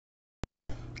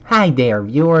Hi there,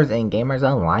 viewers and gamers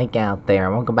alike out there.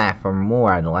 Welcome back for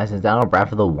more of the Legend of Zelda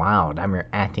Breath of the Wild. I'm your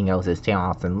acting host,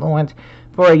 Austin Lawrence.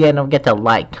 Before again, don't forget to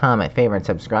like, comment, favorite, and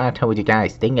subscribe. Tell what you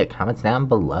guys think in the comments down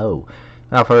below.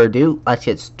 Without further ado, let's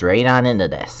get straight on into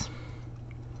this.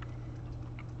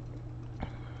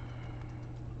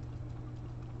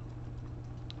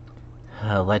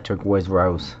 Electric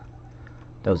Wizards.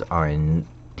 Those can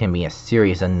be a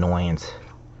serious annoyance.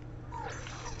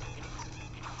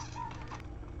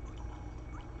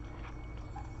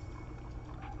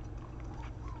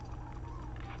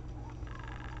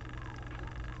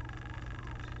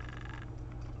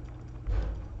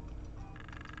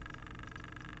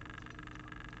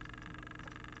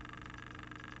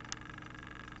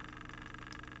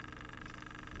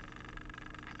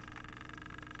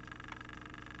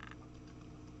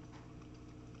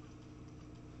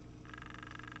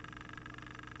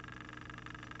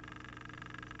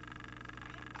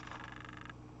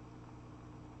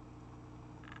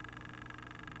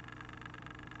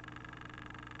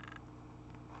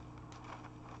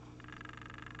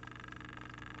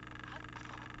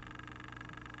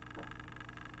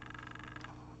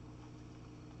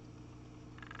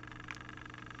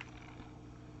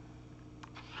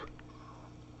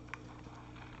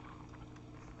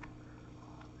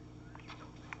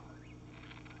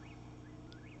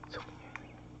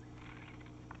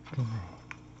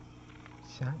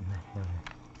 Shot in the head.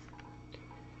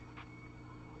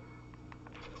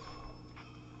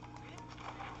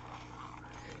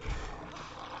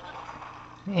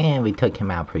 And we took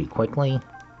him out pretty quickly.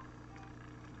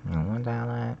 What's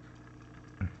that?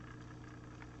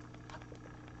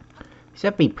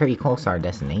 Should be pretty close to our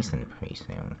destination pretty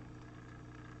soon.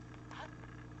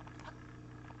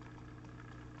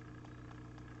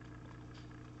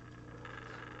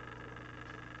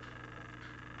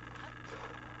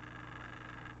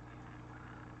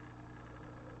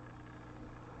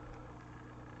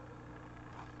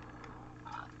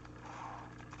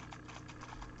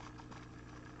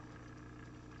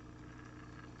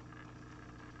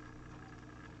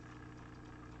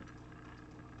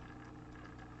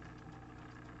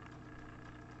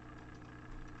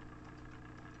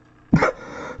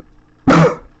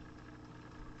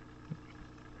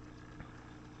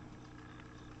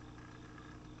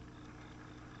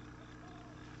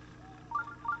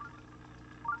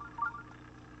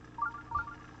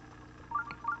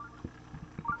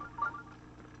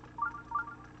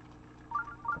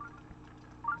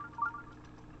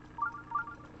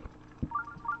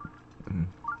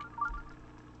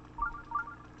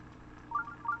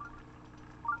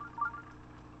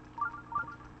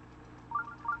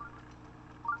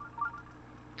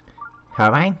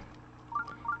 Alright,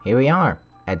 here we are,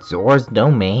 at Zora's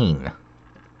domain.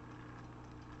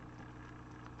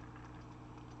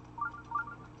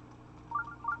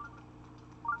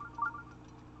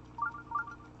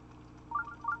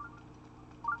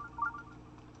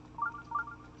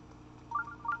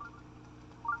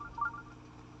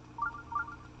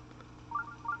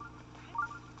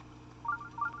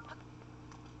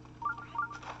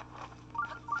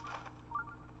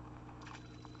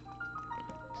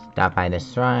 Stop by the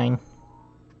shrine.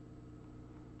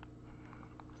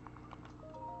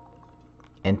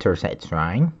 Enter said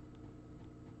shrine.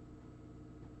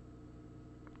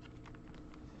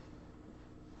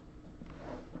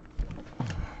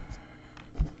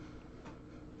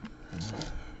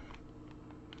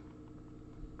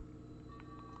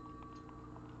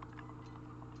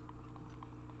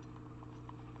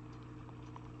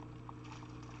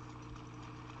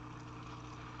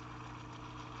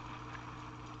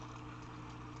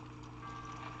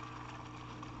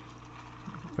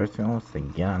 First of all, is to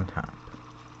get on top.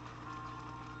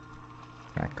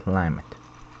 Gotta climb it.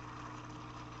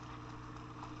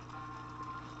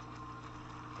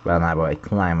 Well, not really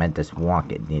climb it, just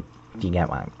walk it. You get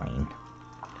what I mean.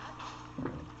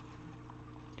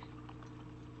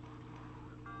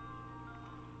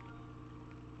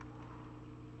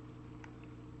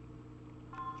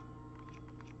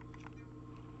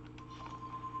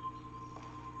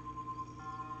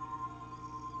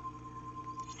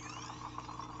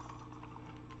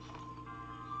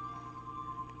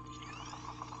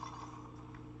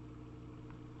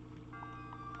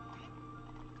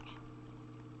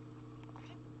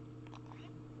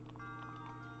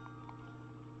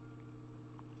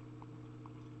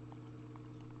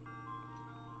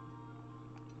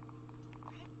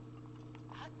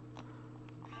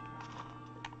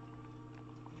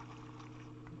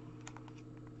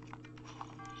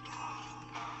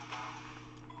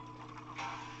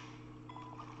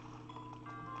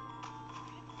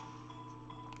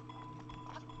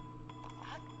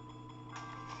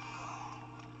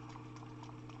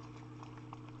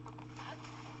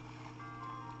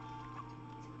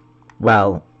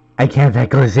 Well, I can't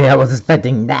actually say I was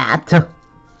expecting that.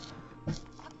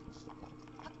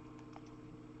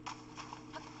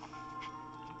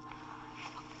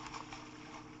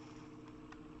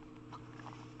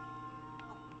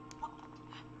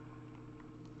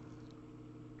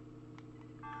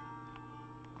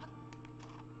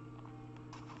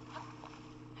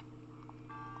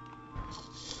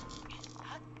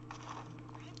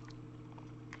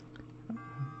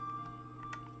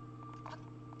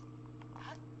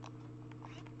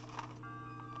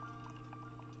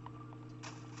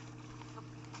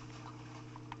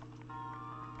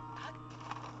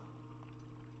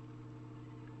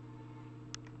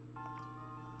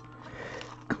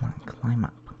 Come on, climb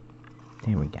up.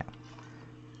 There we go.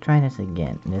 Try this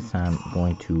again. This time I'm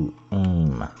going to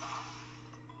aim.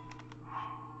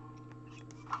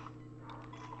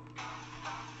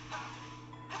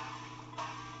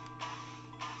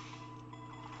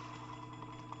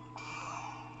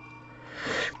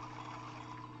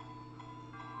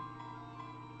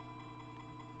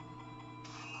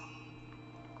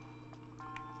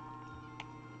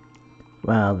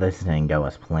 Well, this didn't go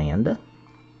as planned.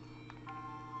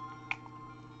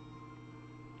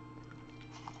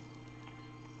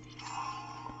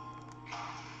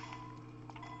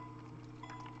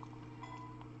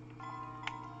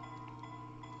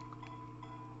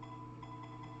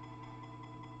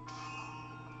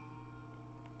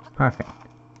 Perfect.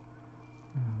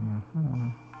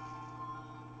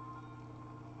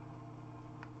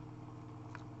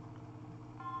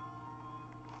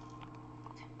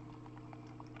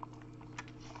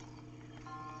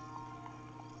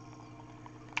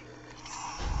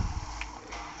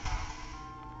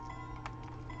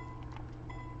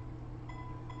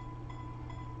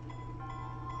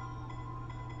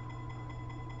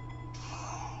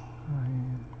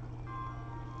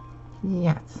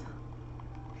 Yes.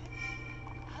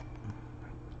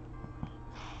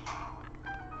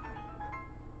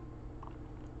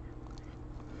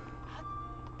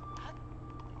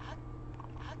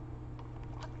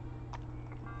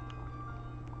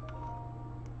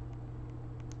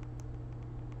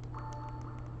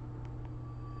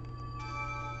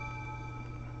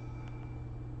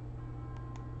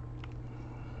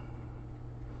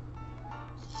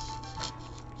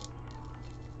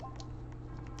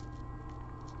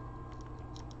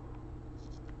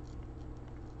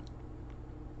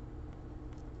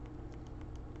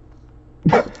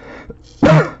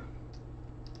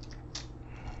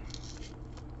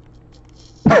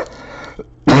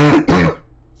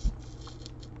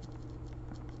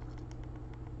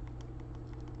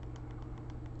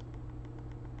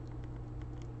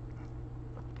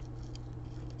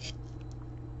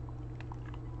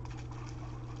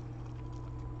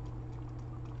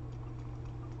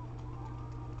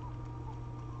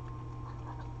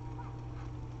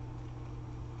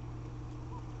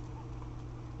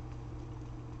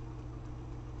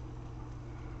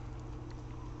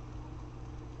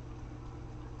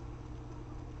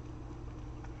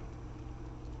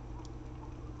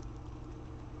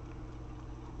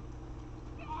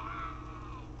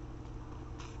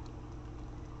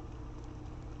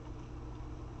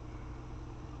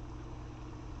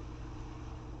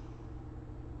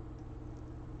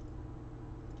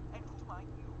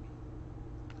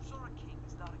 Zora King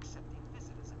is not accepting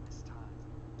visitors at this time.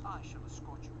 I shall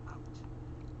escort you out.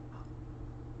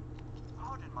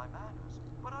 Pardon my manners,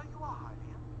 but are you a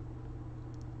Hylian?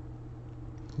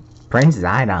 Prince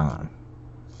Sidon.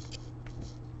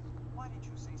 Why did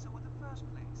you say so in the first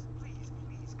place? Please,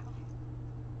 please come in.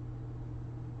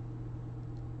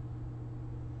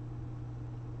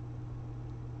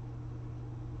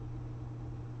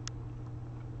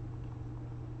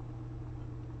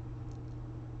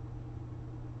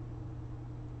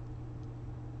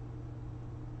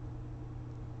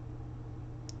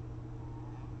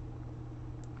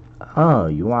 Oh,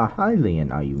 you are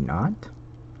Hylian, are you not?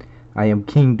 I am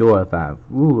King Dorothy,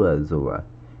 ruler of Zora.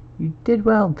 You did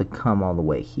well to come all the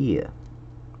way here.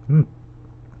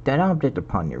 That object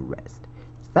upon your wrist,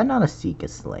 is that not a seeker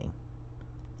sling?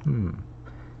 Now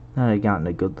that I've gotten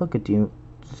a good look at you,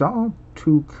 it's all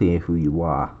too clear who you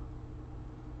are.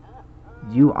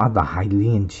 You are the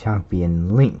Hylian champion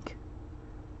Link.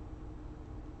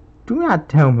 Do not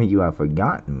tell me you have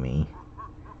forgotten me.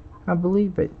 I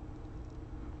believe it.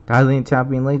 The Hylian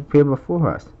champion Link appeared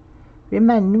before us. We have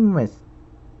met numerous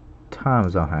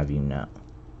times, I'll have you know.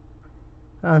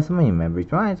 So many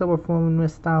memories. My eyes overflowing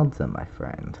with nostalgia, my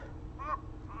friend.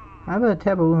 I have a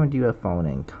terrible rumored you have fallen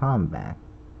in combat.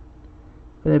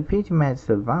 But it appears you managed to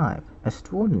survive.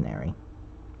 Extraordinary.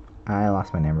 I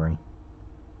lost my memory.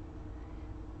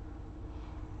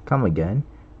 Come again?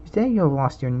 You say you have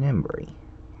lost your memory.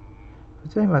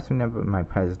 But I must remember my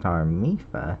present are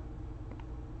Mifa.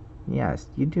 Yes,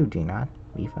 you do you not?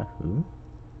 Mifa who?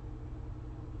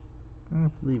 I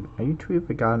don't believe it. Are you truly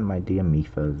forgotten my dear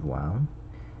Mifa as well?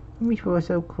 Mifa was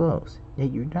so close,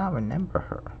 yet you do not remember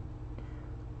her.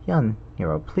 Young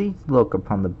hero, please look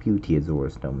upon the beauty of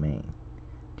Zora's domain.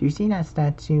 Do you see that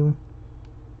statue?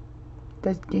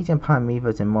 Does gazing upon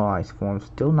Mifa's immortalized form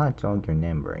still not jog your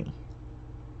memory?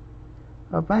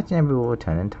 Well, perhaps memory will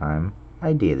return in time.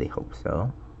 I dearly hope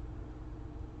so.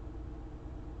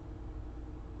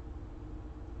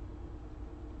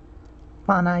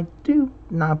 But I do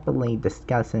not believe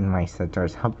discussing my sister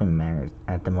is helping matters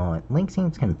at the moment. Link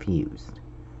seems confused.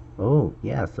 Oh,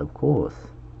 yes, of course.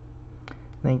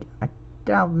 Link, I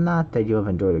doubt not that you have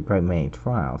endured a great many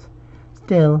trials.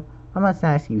 Still, I must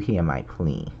ask you here my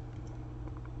plea.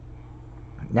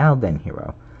 Now then,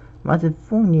 hero, I must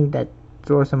inform you that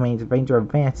Zora's domain's range are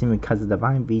advancing because of the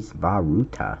divine beast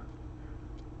Varuta.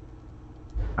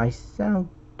 I so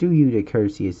do you the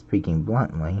courtesy of speaking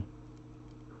bluntly.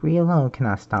 We alone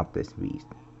cannot stop this beast.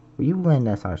 Will you lend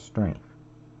us our strength?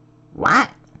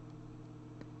 What?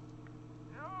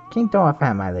 King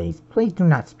Dorothy, my ladies, please do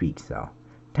not speak so.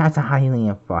 That's a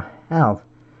Hylian for health.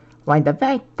 Why, the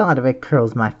very thought of it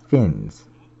curls my fins.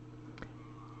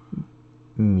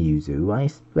 Muzu, I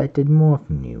expected more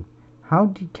from you.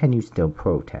 Can you still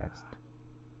protest?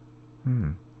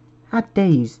 How dare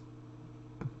you,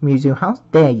 Muzu, how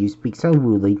dare you speak so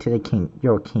rudely to the king,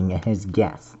 your king and his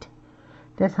guest?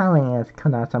 This Hylian has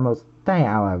cut us almost 3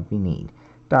 hours we need.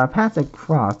 The our path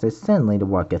across is certainly the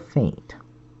work of fate.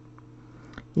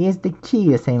 He is the key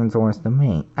to saving Zora's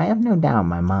domain. I have no doubt in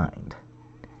my mind.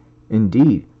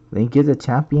 Indeed, Link is a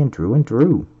champion true and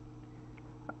true.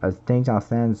 As things are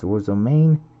stand, Zora's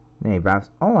domain, nay, perhaps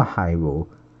all of Hyrule,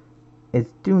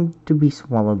 is doomed to be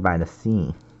swallowed by the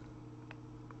sea.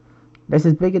 This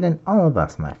is bigger than all of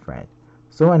us, my friend.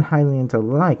 Zora and Hylians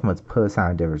alike must put aside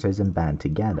our differences and band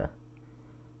together.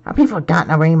 Have you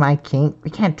forgotten already, my king? We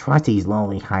can't trust these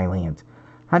lowly Hylians.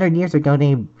 100 years ago,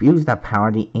 they abused the power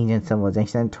of the ancient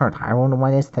civilization and turned Hyrule into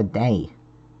what it is today.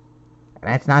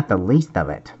 And that's not the least of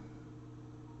it.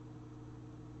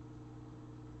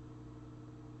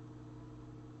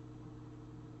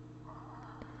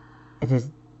 It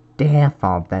is their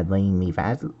fault that Lady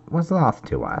Mifa was lost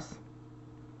to us.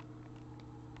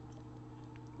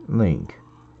 Link.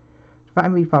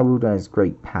 Divine Beast Varuta has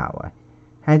great power.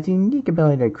 Has the unique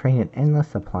ability to create an endless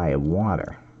supply of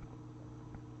water.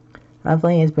 Of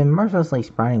late, it has been mercilessly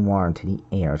sprouting water into the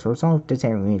air, as a result, this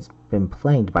area has been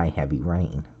plagued by heavy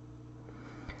rain.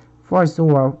 For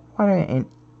Zora, water and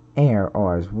air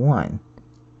are as one.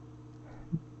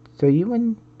 So you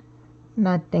would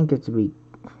not think it to be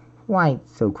quite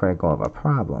so critical of a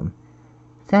problem.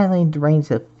 Sadly, the rains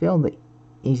have filled the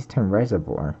eastern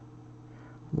reservoir,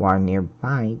 water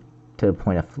nearby to the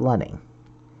point of flooding.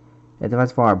 If the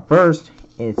reservoir bursts,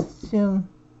 as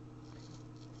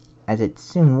it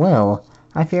soon will,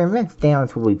 I fear immense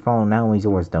damage will befall not only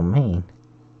Zora's domain,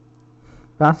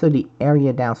 but also the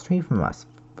area downstream from us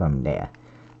from there.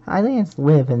 Hylians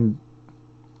live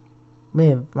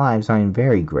lives are in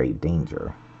very grave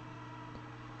danger.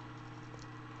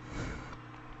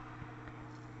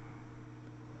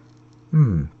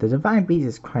 The divine beast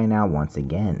is crying out once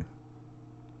again.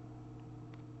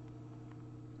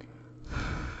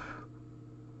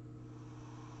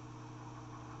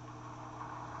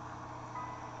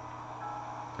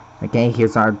 Okay,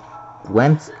 here's our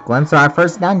glimpse of our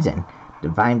first dungeon.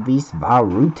 Divine Beast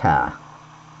Varuta.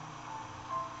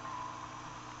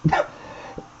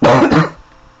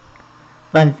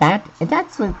 Fun fact,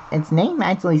 its name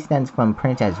actually stems from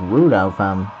Princess Ruto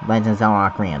from Legend of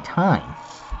Zelda Ocarina of Time.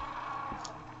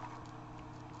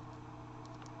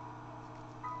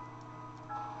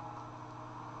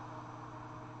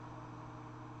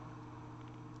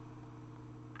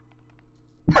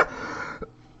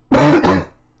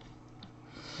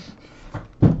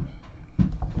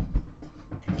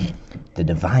 The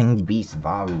Divine Beast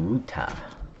Varuta.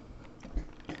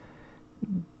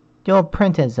 Your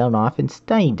Princess Zelda often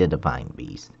studied the Divine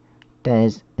Beast, that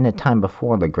is, in the time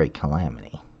before the Great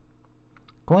Calamity.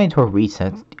 According to her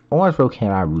research, the ores located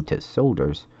on Varuta's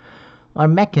shoulders are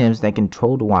mechanisms that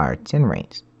control the water it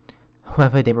generates.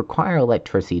 However, they require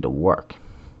electricity to work.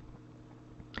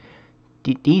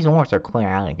 These ores are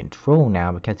clearly out of control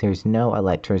now because there is no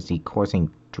electricity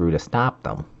coursing through to stop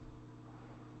them.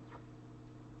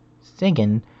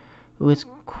 Sidon, who is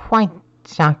quite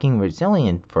shocking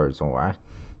resilient for Zora,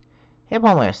 hit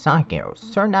one with a sock arrow,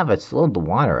 certain of it slowed the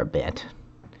water a bit.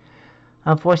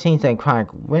 Unfortunately, it's a chronic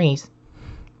race,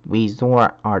 We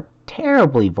Zora are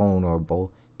terribly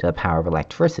vulnerable to the power of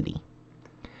electricity.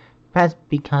 That's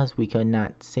because we could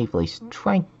not safely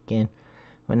strike in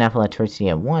with enough electricity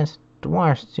at once. The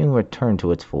water soon returned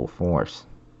to its full force.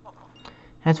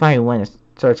 That's why we went to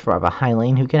search for a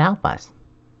Hylian who could help us.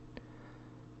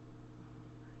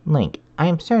 Link, I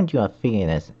am certain you have figured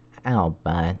this out,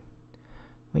 but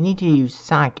we need to use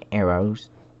sonic arrows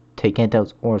to get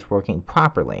those orbs working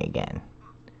properly again.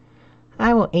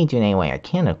 I will aid you in any way I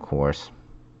can, of course.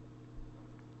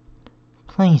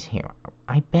 Please, hero,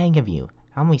 I beg of you,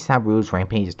 help me stop Rule's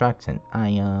rampage destruction.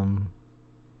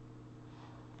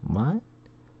 What?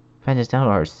 Princess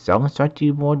Zelda herself instructed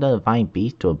you aboard the divine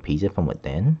beast to appease it from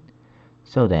within?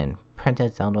 So then,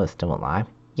 Princess Zelda is still alive?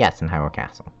 Yes, in Hyrule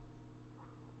Castle.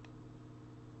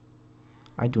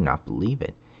 I do not believe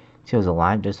it. She was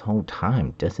alive this whole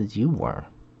time, just as you were.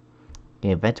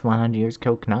 The events 100 years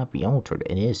ago cannot be altered,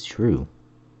 it is true.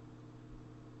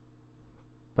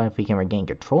 But if we can regain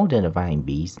control of the divine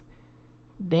beast,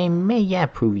 they may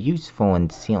yet prove useful in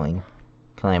sealing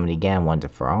Calamity Ganon once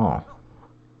and for all.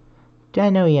 Do I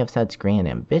know you have such grand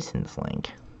ambitions,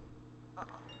 Link?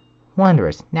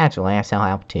 Wondrous. Naturally, I shall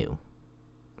help too.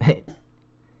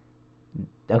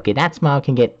 Okay, that smile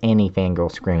can get any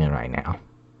fangirl screaming right now.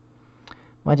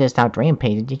 Once it stopped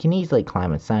rampaging, you can easily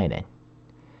climb inside it.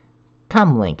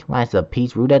 Come, Link, let's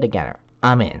appease Ruda together.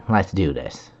 I'm in. Let's do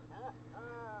this.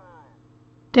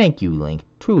 Thank you, Link.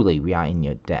 Truly, we are in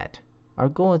your debt. Our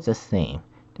goal is the same.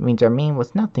 That means our main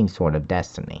was nothing short of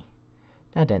destiny.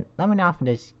 Now then, let me offer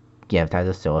this gift as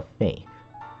a show of faith.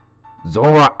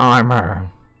 Zora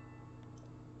armor!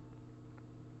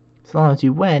 As long as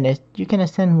you wear this, you can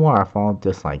ascend waterfall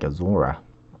just like a Zora.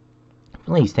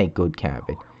 Please take good care of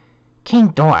it. King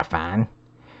Dorphan!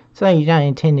 So you don't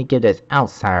intend to give this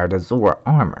outsider the Zora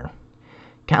armor.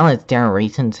 Countless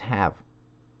generations have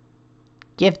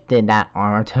gifted that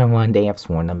armor to the one they have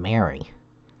sworn to marry.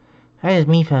 That is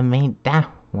Mipha made that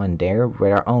one there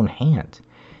with her own hands.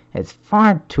 It's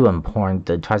far too important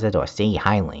to trust it to a city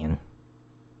Hylian.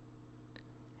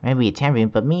 Maybe a champion,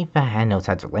 but Mipha had no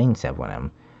such relationship with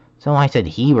him. So why should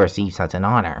he receive such an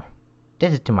honor?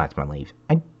 This is too much, my liege.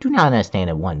 I do not understand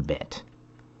it one bit.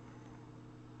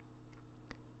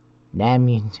 That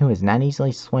Mewtwo is not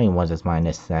easily swayed, was his mind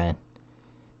has said.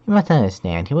 You must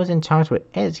understand, he was in charge with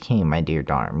educating my dear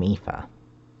daughter, Mipha.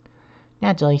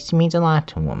 Naturally, she means a lot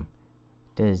to him.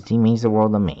 She means the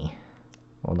world to me.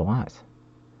 World to us.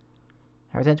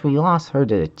 Ever since we lost her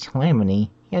to the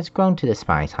Calamity, he has grown to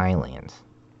despise Hylians.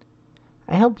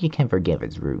 I hope you can forgive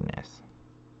his rudeness.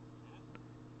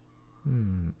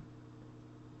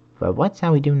 But what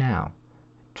shall we do now?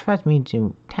 Trust me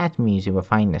to will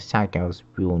find the psychos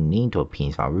we will need to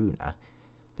appease Varuda,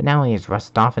 but now he has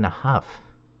rushed off in a huff.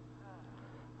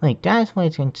 Like, that is what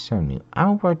is concerned you. I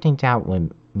will work things out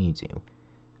with Mewtwo.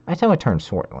 I shall return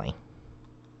shortly.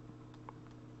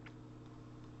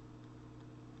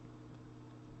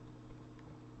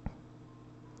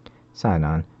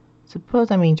 Sidon, suppose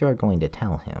that means you are going to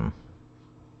tell him.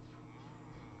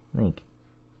 Link,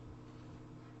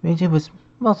 Mewtwo was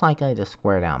most likely to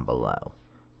square down below.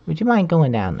 Would you mind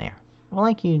going down there? I'd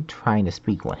like you trying to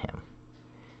speak with him.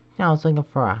 Now I was looking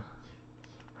for a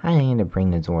Hylian to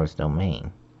bring to Zora's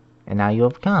domain, and now you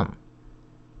have come.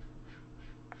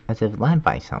 As if led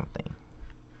by something.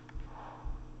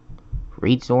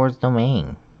 Reach Zora's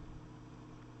domain.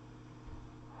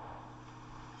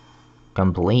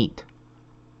 Complete.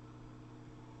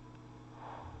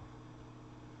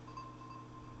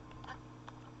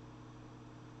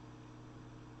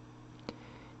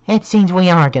 It seems we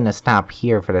are going to stop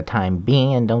here for the time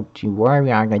being, and don't you worry,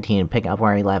 we are going to continue to pick up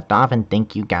where we left off, and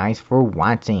thank you guys for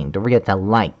watching. Don't forget to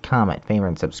like, comment, favorite,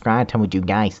 and subscribe. Tell me what you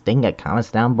guys think in the comments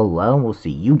down below, and we'll see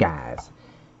you guys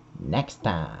next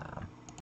time.